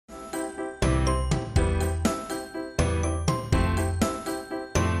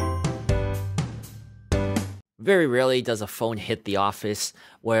Very rarely does a phone hit the office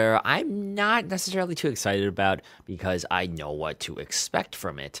where I'm not necessarily too excited about because I know what to expect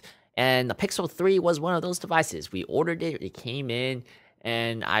from it. And the Pixel 3 was one of those devices. We ordered it, it came in,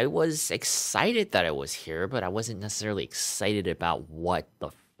 and I was excited that it was here, but I wasn't necessarily excited about what the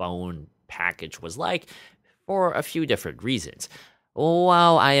phone package was like for a few different reasons.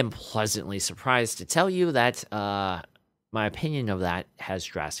 While I am pleasantly surprised to tell you that my opinion of that has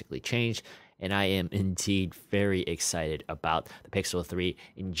drastically changed, and I am indeed very excited about the Pixel 3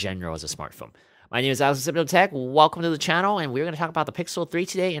 in general as a smartphone. My name is Alex from Tech. Welcome to the channel, and we're going to talk about the Pixel 3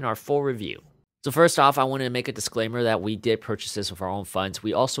 today in our full review. So first off, I want to make a disclaimer that we did purchase this with our own funds.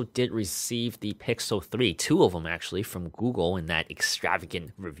 We also did receive the Pixel 3, two of them actually, from Google in that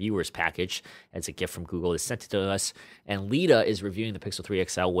extravagant reviewers package as a gift from Google. They sent it to us, and Lita is reviewing the Pixel 3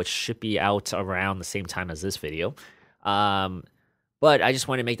 XL, which should be out around the same time as this video. But I just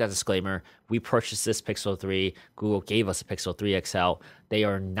want to make that disclaimer. We purchased this Pixel 3. Google gave us a Pixel 3 XL. They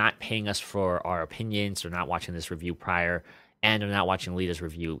are not paying us for our opinions. They're not watching this review prior, and they're not watching Lita's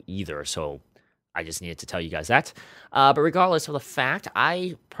review either. So I just needed to tell you guys that. But regardless of the fact,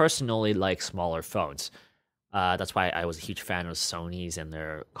 I personally like smaller phones. That's why I was a huge fan of Sony's and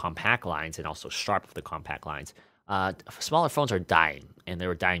their compact lines, and also Sharp for the compact lines. Smaller phones are dying, and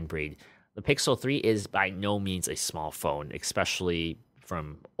they're a dying breed. The Pixel 3 is by no means a small phone, especially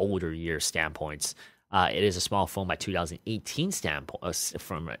from older year standpoints. It is a small phone by 2018 standpoint,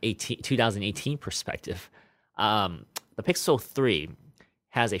 from 2018 perspective. The Pixel 3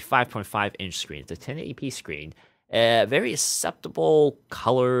 has a 5.5-inch screen. It's a 1080p screen. Very acceptable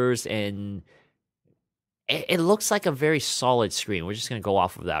colors, and it looks like a very solid screen. We're just going to go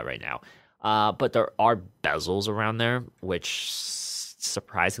off of that right now. But there are bezels around there, which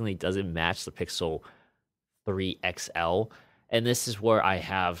surprisingly doesn't match the Pixel 3 XL. And this is where I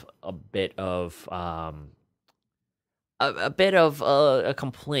have a bit of a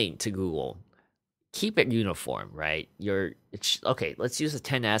complaint to Google. Keep it uniform, right? Okay, let's use the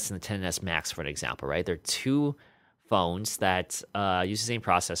 10s and the 10s Max for an example, right? They're two phones that use the same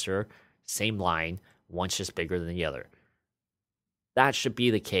processor, same line, one's just bigger than the other. That should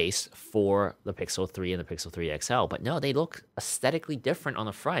be the case for the Pixel 3 and the Pixel 3 XL, but no, they look aesthetically different on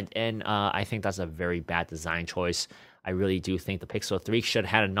the front, and I think that's a very bad design choice. I really do think the Pixel 3 should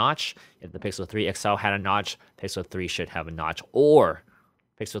have had a notch. If the Pixel 3 XL had a notch, Pixel 3 should have a notch, or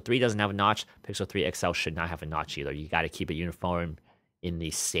Pixel 3 doesn't have a notch, Pixel 3 XL should not have a notch either. You got to keep it uniform in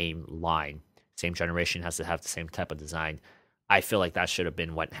the same line. Same generation has to have the same type of design. I feel like that should have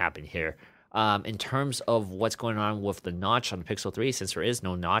been what happened here. In terms of what's going on with the notch on the Pixel 3, since there is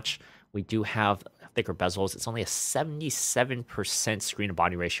no notch, we do have thicker bezels. It's only a 77%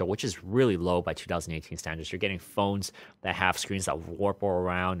 screen-to-body ratio, which is really low by 2018 standards. You're getting phones that have screens that warp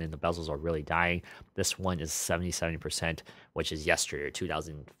around and the bezels are really dying. This one is 77%, which is yesteryear,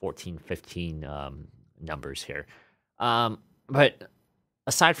 2014-15 numbers here. But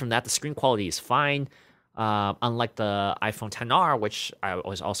aside from that, the screen quality is fine. Unlike the iPhone XR, which I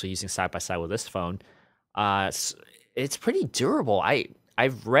was also using side by side with this phone, it's pretty durable.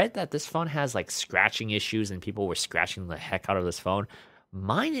 I've read that this phone has like scratching issues, and people were scratching the heck out of this phone.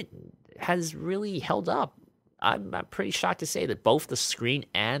 Mine it has really held up. I'm pretty shocked to say that both the screen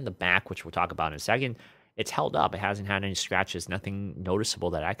and the back, which we'll talk about in a second, it's held up. It hasn't had any scratches, nothing noticeable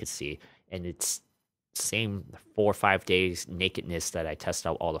that I could see, and it's same 4 or 5 days nakedness that I test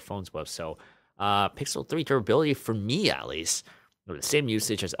out all the phones with. So Pixel 3 durability, for me at least, with the same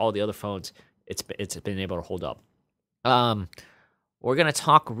usage as all the other phones, it's been able to hold up. We're going to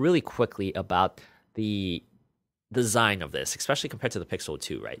talk really quickly about the design of this, especially compared to the Pixel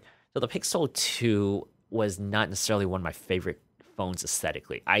 2, right? So the Pixel 2 was not necessarily one of my favorite phones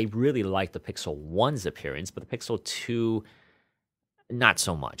aesthetically. I really like the Pixel 1's appearance, but the Pixel 2, not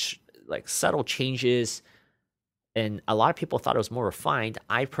so much. Like subtle changes, and a lot of people thought it was more refined.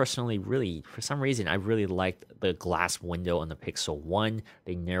 I personally really, for some reason, I really liked the glass window on the Pixel 1.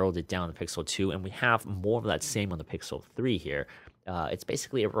 They narrowed it down on the Pixel 2, and we have more of that same on the Pixel 3 here. It's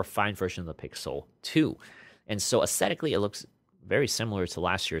basically a refined version of the Pixel 2. And so aesthetically, it looks very similar to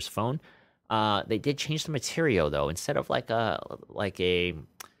last year's phone. They did change the material, though. Instead of like a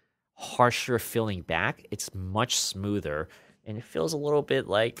harsher feeling back, it's much smoother, and it feels a little bit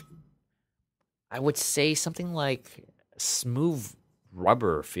like, I would say something like smooth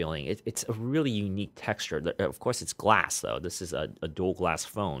rubber feeling. It's a really unique texture. Of course, it's glass, though. This is a dual glass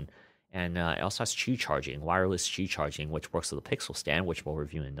phone. And it also has Qi charging, wireless Qi charging, which works with the Pixel stand, which we'll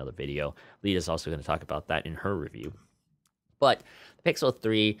review in another video. Lita's also going to talk about that in her review. But the Pixel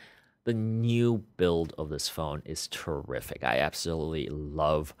 3, the new build of this phone is terrific. I absolutely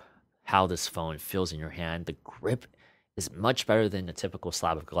love how this phone feels in your hand. The grip is much better than a typical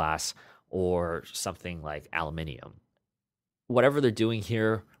slab of glass or something like aluminium. Whatever they're doing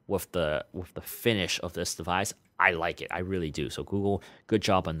here with the finish of this device, I like it. I really do. So Google, good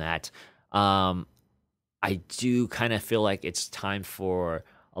job on that. I do kind of feel like it's time for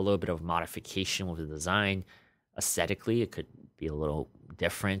a little bit of modification with the design. Aesthetically, it could be a little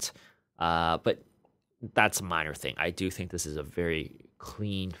different, but that's a minor thing. I do think this is a very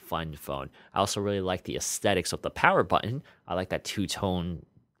clean, fun phone. I also really like the aesthetics of the power button. I like that two-tone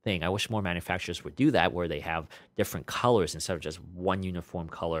thing. I wish more manufacturers would do that, where they have different colors instead of just one uniform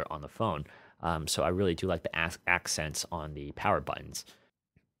color on the phone. So I really do like the accents on the power buttons.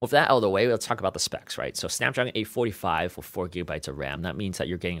 With that out of the way, let's talk about the specs, right? So Snapdragon 845 with 4 gigabytes of RAM. That means that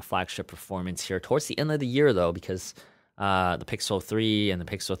you're getting a flagship performance here towards the end of the year, though, because the Pixel 3 and the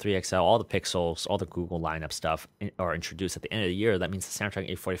Pixel 3 XL, all the Pixels, all the Google lineup stuff are introduced at the end of the year. That means the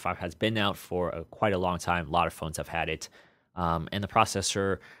Snapdragon 845 has been out for quite a long time. A lot of phones have had it. And the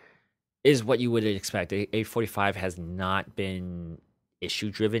processor is what you would expect. 845 has not been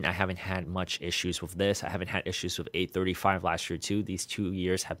issue driven. I haven't had much issues with this. I haven't had issues with 835 last year too. These 2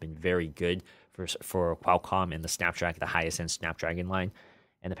 years have been very good for Qualcomm and the Snapdragon, the highest end Snapdragon line.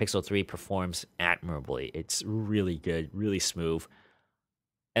 And the Pixel 3 performs admirably. It's really good, really smooth.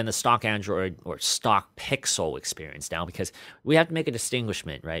 And the stock Android or stock Pixel experience now, because we have to make a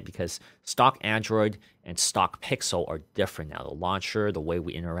distinguishment, right? Because stock Android and stock Pixel are different now. The launcher, the way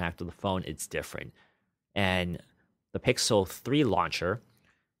we interact with the phone, it's different. And the Pixel 3 launcher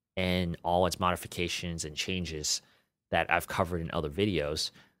and all its modifications and changes that I've covered in other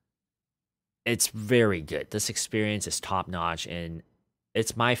videos, it's very good. This experience is top notch, and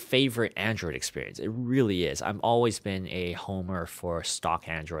it's my favorite Android experience. It really is. I've always been a homer for stock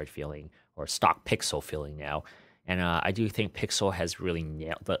Android feeling or stock Pixel feeling now. And I do think Pixel has really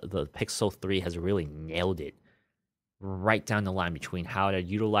nailed the Pixel 3 has really nailed it right down the line between how to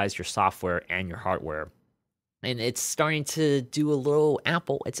utilize your software and your hardware. And it's starting to do a little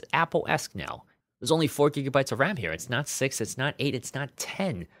Apple. It's Apple-esque now. There's only 4 gigabytes of RAM here. It's not 6, it's not 8, it's not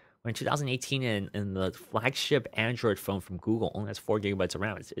 10. When in 2018 and the flagship Android phone from Google only has 4 gigabytes of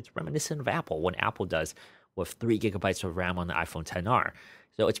RAM. It's reminiscent of Apple, what Apple does with 3 gigabytes of RAM on the iPhone XR.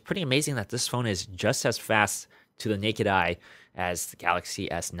 So it's pretty amazing that this phone is just as fast to the naked eye as the Galaxy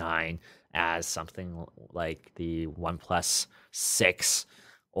S9, as something like the OnePlus 6,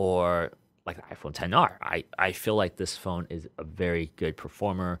 or like the iPhone XR. I feel like this phone is a very good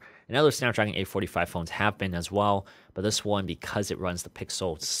performer. And other Snapdragon 845 phones have been as well, but this one, because it runs the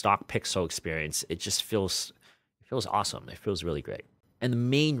Pixel stock Pixel experience, it just feels awesome. It feels really great. And the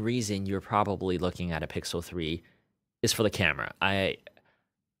main reason you're probably looking at a Pixel 3 is for the camera. I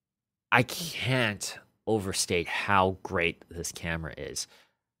can't overstate how great this camera is.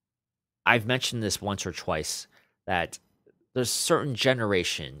 I've mentioned this once or twice, that there's certain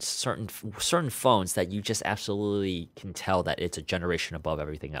generations, certain phones that you just absolutely can tell that it's a generation above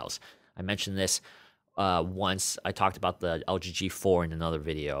everything else. I mentioned this once. I talked about the LG G4 in another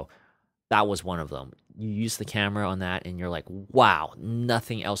video. That was one of them. You use the camera on that and you're like, wow,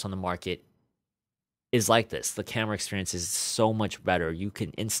 nothing else on the market is like this. The camera experience is so much better. You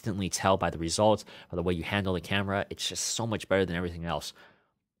can instantly tell by the results, by the way you handle the camera. It's just so much better than everything else.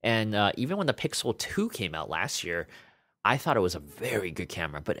 And even when the Pixel 2 came out last year, I thought it was a very good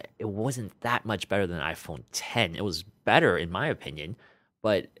camera, but it wasn't that much better than iPhone 10. It was better, in my opinion,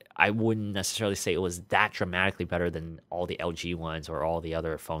 but I wouldn't necessarily say it was that dramatically better than all the LG ones or all the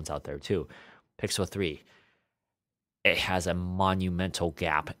other phones out there too. Pixel 3, it has a monumental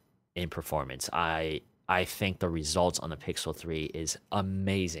gap in performance. I think the results on the Pixel 3 is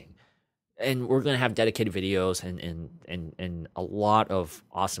amazing. And we're going to have dedicated videos and a lot of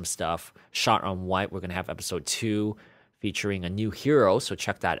awesome stuff shot on white. We're going to have episode 2 featuring a new hero, so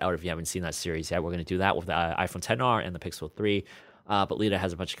check that out if you haven't seen that series yet. We're going to do that with the iPhone XR and the Pixel 3. But Lita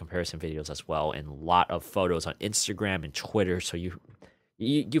has a bunch of comparison videos as well, and a lot of photos on Instagram and Twitter, so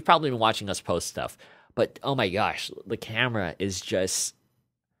you've probably been watching us post stuff. But oh my gosh, the camera is just...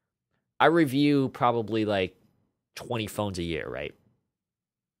 I review probably like 20 phones a year, right?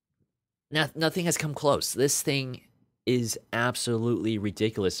 Nothing has come close. This thing is absolutely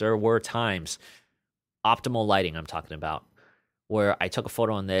ridiculous. There were times, optimal lighting I'm talking about, where I took a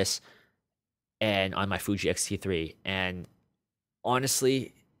photo on this and on my Fuji X-T3, and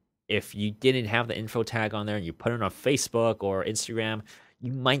honestly, if you didn't have the info tag on there and you put it on Facebook or Instagram,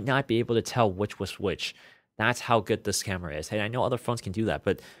 you might not be able to tell which was which. That's how good this camera is. Hey, I know other phones can do that,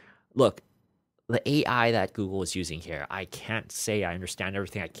 but look, the AI that Google is using here, I can't say I understand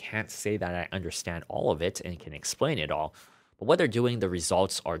everything. I can't say that I understand all of it and can explain it all. But what they're doing, the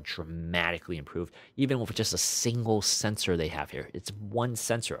results are dramatically improved, even with just a single sensor they have here. It's one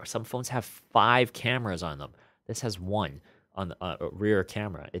sensor. Some phones have 5 cameras on them. This has one on the rear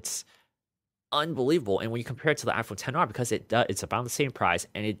camera. It's unbelievable. And when you compare it to the iPhone XR, because it's about the same price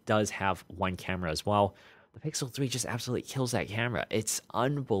and it does have one camera as well, the Pixel 3 just absolutely kills that camera. It's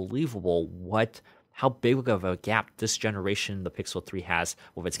unbelievable how big of a gap this generation the Pixel 3 has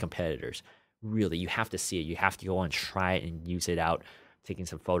with its competitors. Really, you have to see it. You have to go and try it and use it out, taking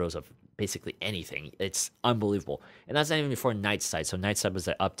some photos of basically anything. It's unbelievable. And that's not even before Night Sight. So Night Sight was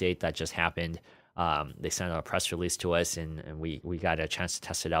the update that just happened. They sent out a press release to us, and we got a chance to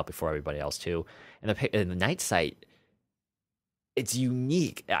test it out before everybody else too. And the Night Sight, it's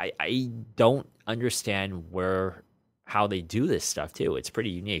unique. I don't understand how they do this stuff too. It's pretty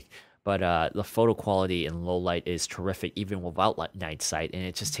unique. But the photo quality in low light is terrific, even without Night Sight, and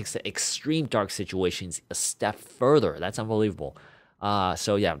it just takes the extreme dark situations a step further. That's unbelievable.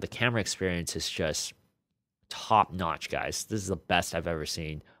 So yeah, the camera experience is just top notch, guys. This is the best I've ever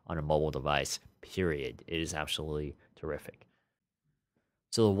seen on a mobile device, period. It is absolutely terrific.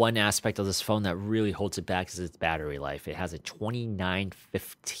 So the one aspect of this phone that really holds it back is its battery life. It has a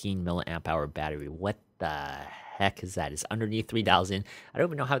 2915 milliamp hour battery. What the heck is that? It's underneath 3,000. I don't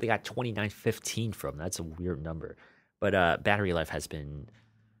even know how they got 2915 from. That's a weird number. But battery life has been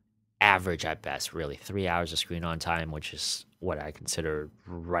average at best, really. 3 hours of screen on time, which is what I consider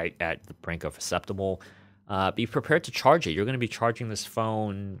right at the brink of acceptable. Be prepared to charge it. You're going to be charging this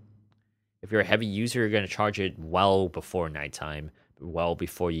phone. If you're a heavy user, you're going to charge it well before nighttime, well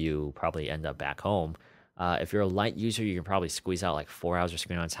before you probably end up back home. If you're a light user, you can probably squeeze out like 4 hours of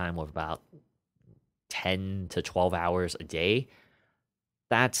screen on time with about 10 to 12 hours a day.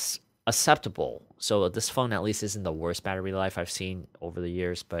 That's acceptable. So this phone at least isn't the worst battery life I've seen over the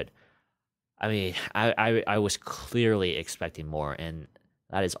years, but I mean, I was clearly expecting more, and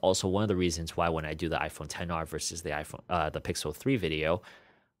that is also one of the reasons why when I do the iPhone XR versus the Pixel 3 video,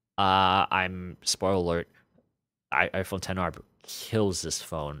 I'm spoiler alert, iPhone XR kills this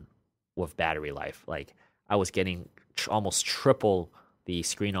phone with battery life. Like I was getting almost triple the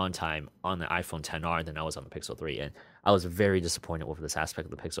screen on time on the iPhone XR than I was on the Pixel 3, and I was very disappointed with this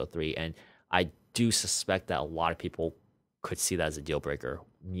aspect of the Pixel 3, and I do suspect that a lot of people could see that as a deal breaker,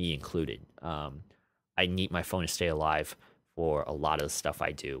 me included. I need my phone to stay alive for a lot of the stuff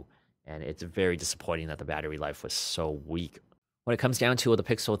I do, and it's very disappointing that the battery life was so weak. What it comes down to with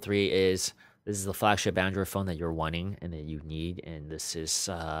the Pixel 3 is this is the flagship Android phone that you're wanting and that you need, and this is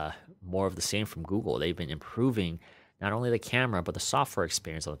more of the same from Google. They've been improving not only the camera, but the software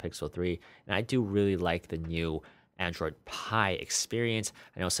experience on the Pixel 3, and I do really like the new Android Pie experience.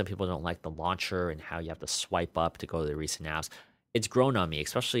 I know some people don't like the launcher and how you have to swipe up to go to the recent apps. It's grown on me,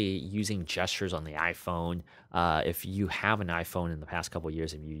 especially using gestures on the iPhone. If you have an iPhone in the past couple of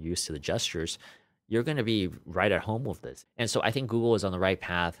years and you're used to the gestures, you're going to be right at home with this. And so I think Google is on the right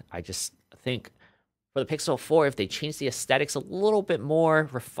path. I just think for the Pixel 4, if they change the aesthetics a little bit more,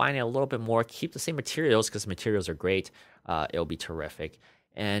 refine it a little bit more, keep the same materials because the materials are great, it'll be terrific.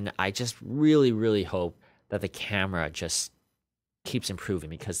 And I just really, really hope that the camera just keeps improving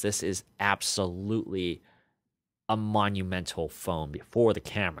because this is absolutely a monumental phone before the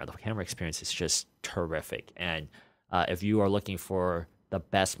camera. The camera experience is just terrific. And if you are looking for the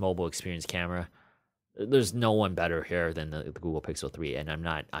best mobile experience camera, there's no one better here than the Google Pixel 3. And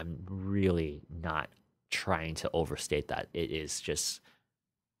I'm really not trying to overstate that. It is just,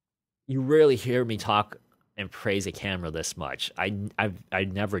 you rarely hear me talk and praise a camera this much. I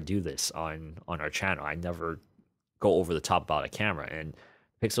never do this on our channel. I never go over the top about a camera. And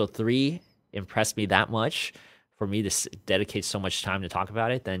Pixel 3 impressed me that much for me to dedicate so much time to talk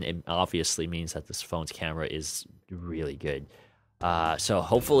about it, then it obviously means that this phone's camera is really good. So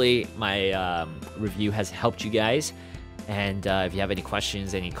hopefully my review has helped you guys. And if you have any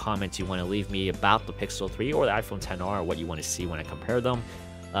questions, any comments you want to leave me about the Pixel 3 or the iPhone XR or what you want to see when I compare them,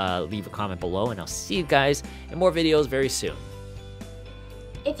 leave a comment below, and I'll see you guys in more videos very soon.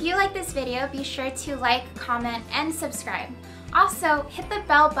 If you like this video, be sure to like, comment, and subscribe. Also, hit the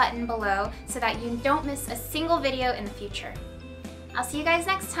bell button below so that you don't miss a single video in the future. I'll see you guys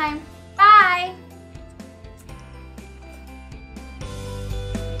next time. Bye!